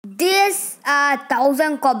These are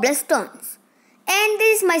 1,000 cobblestones. And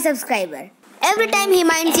this is my subscriber. Every time he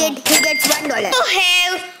mines it, he gets $1. You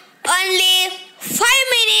have only 5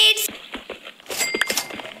 minutes.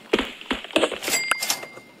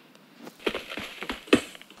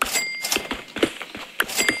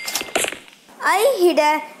 I hit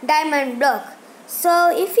a diamond block.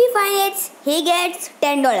 So if he finds it, he gets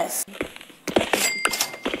 $10.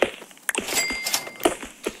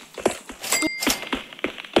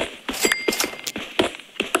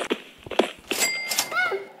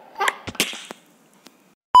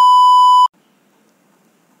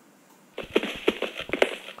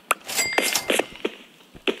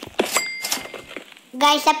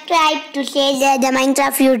 Guys, subscribe to say the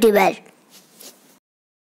Minecraft YouTuber.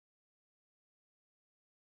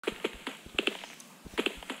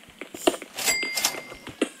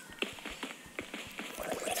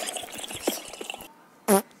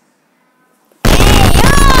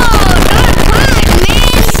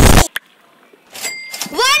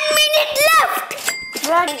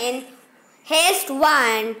 In haste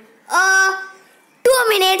 1 2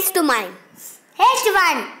 minutes to mine. Haste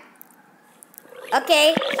 1.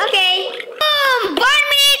 Okay. 1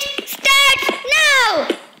 minute start now.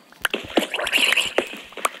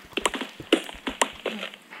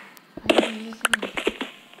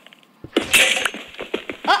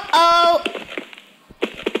 Uh-oh.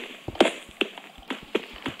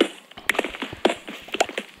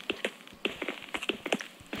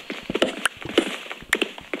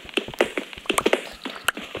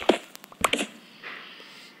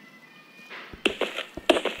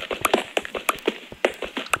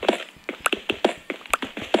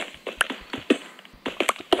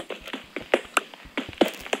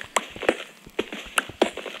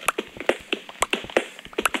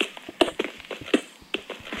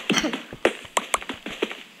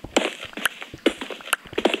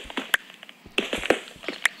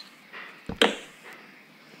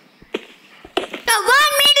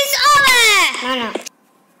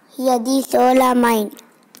 Here, these all are mine.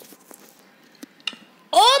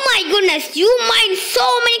 Oh my goodness, you mined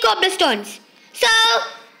so many cobblestones. So,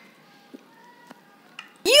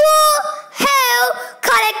 You have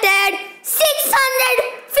collected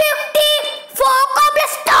 654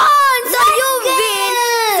 cobblestones. So you win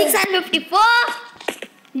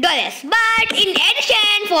 $654. But in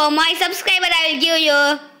addition, for my subscriber, I will give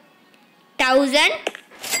you $1,000.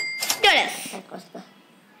 $1,000.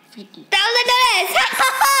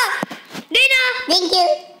 Do you know? Thank you.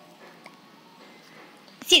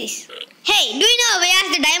 Serious. Hey, do you know where's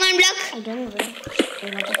the diamond block? I don't know.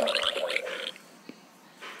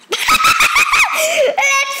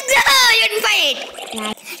 Let's go! You can fight it.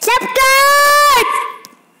 Subscribe.